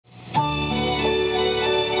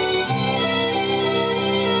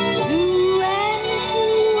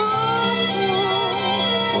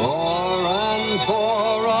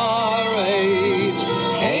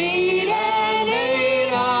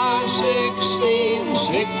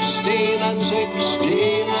16 and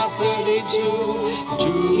 16 are 32.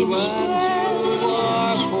 2 and 2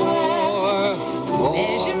 are 4.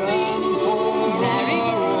 4 and 4 are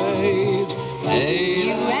 8. 8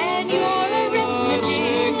 You and your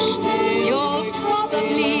arithmetic, you'll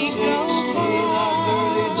probably